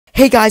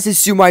Hey guys,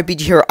 it's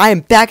ZoomerBG here. I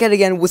am back at it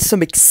again with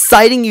some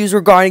exciting news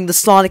regarding the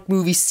Sonic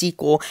movie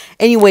sequel.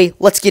 Anyway,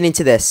 let's get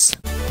into this.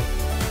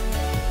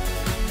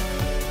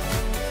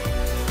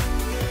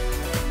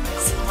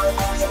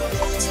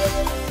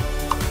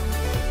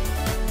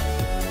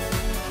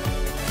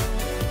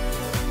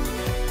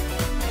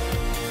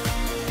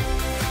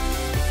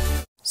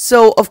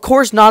 So, of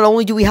course, not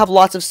only do we have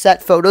lots of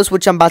set photos,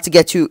 which I'm about to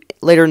get to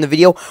later in the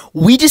video,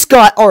 we just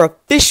got our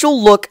official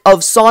look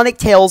of Sonic,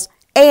 Tails,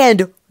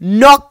 and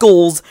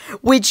Knuckles,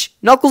 which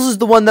Knuckles is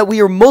the one that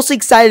we are most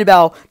excited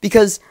about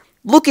because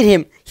look at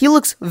him. He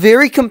looks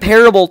very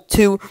comparable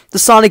to the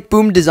Sonic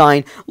Boom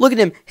design. Look at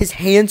him. His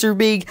hands are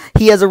big.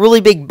 He has a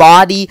really big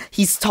body.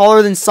 He's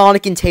taller than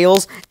Sonic and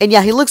Tails. And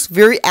yeah, he looks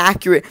very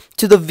accurate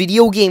to the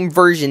video game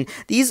version.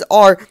 These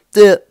are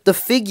the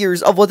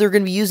figures of what they're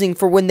going to be using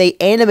for when they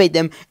animate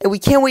them. And we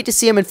can't wait to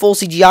see them in full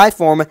CGI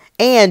form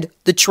and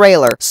the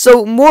trailer.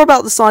 So more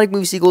about the Sonic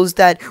movie sequel is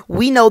that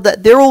we know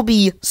that there will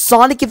be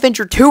Sonic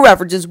Adventure 2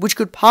 references, which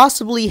could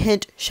possibly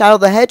hint Shadow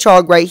the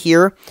Hedgehog right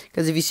here.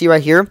 Because if you see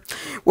right here,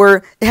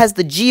 where it has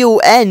the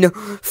GON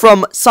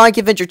from Sonic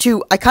Adventure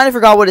 2. I kind of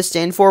forgot what it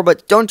stands for,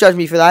 but don't judge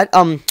me for that.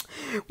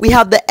 We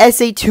have the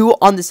SA2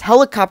 on this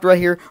helicopter right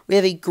here. We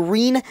have a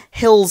Green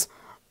Hills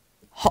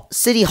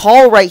City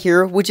Hall right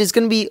here, which is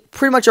going to be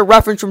pretty much a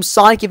reference from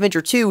Sonic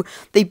Adventure 2.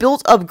 They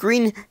built up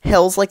Green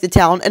Hills like the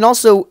town, and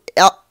also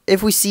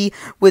if we see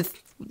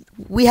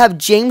we have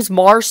James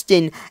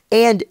Marston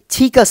and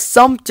Tika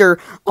Sumpter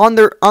on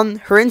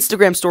her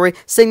Instagram story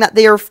saying that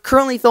they are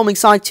currently filming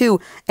Sonic 2.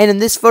 And in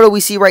this photo we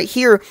see right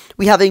here,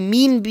 we have a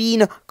Mean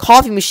Bean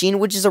coffee machine,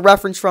 which is a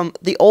reference from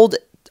the old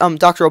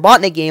Dr.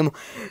 Robotnik game,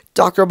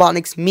 Dr.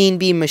 Robotnik's Mean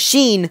Bean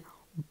machine.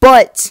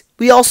 But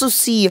we also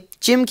see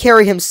Jim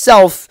Carrey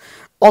himself,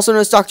 also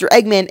known as Dr.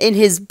 Eggman, in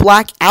his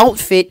black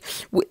outfit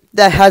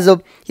that has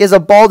a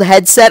bald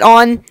headset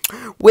on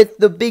with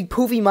the big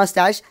poofy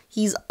mustache.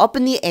 He's up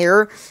in the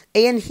air,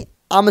 and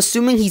I'm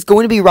assuming he's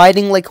going to be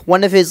riding like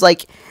one of his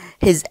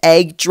his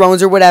egg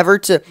drones or whatever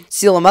to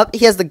seal him up.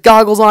 He has the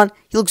goggles on.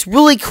 He looks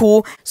really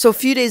cool. So a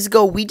few days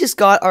ago, we just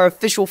got our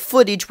official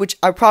footage, which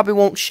I probably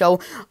won't show.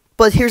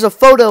 But here's a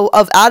photo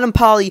of Adam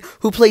Pally,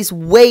 who plays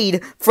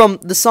Wade from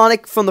the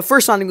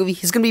first Sonic movie.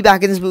 He's gonna be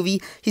back in this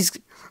movie.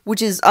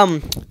 Which is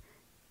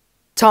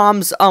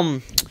Tom's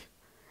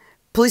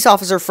police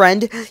officer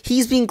friend.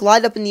 He's being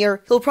glided up in the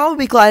air. He'll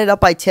probably be glided up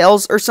by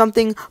Tails or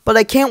something, but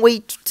I can't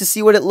wait to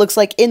see what it looks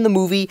like in the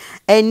movie.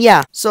 And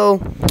yeah,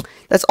 so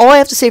that's all I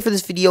have to say for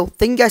this video.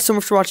 Thank you guys so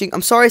much for watching.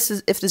 I'm sorry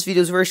if this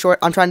video is very short.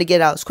 I'm trying to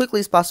get it out as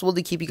quickly as possible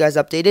to keep you guys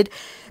updated.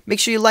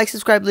 Make sure you like,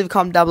 subscribe, leave a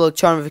comment down below,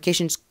 turn on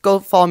notifications. Go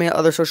follow me on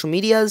other social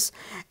medias.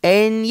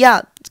 And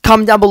yeah,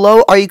 comment down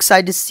below. Are you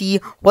excited to see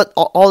what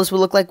all this will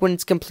look like when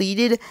it's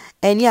completed?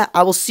 And yeah,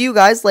 I will see you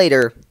guys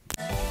later.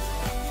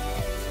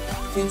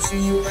 Make sure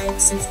you like,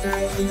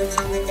 subscribe, leave a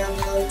comment down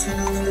below, turn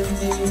on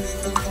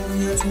notifications, don't follow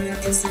me on Twitter,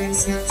 Instagram,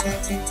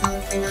 Snapchat,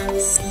 TikTok, and I will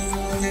see you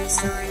all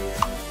next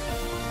time.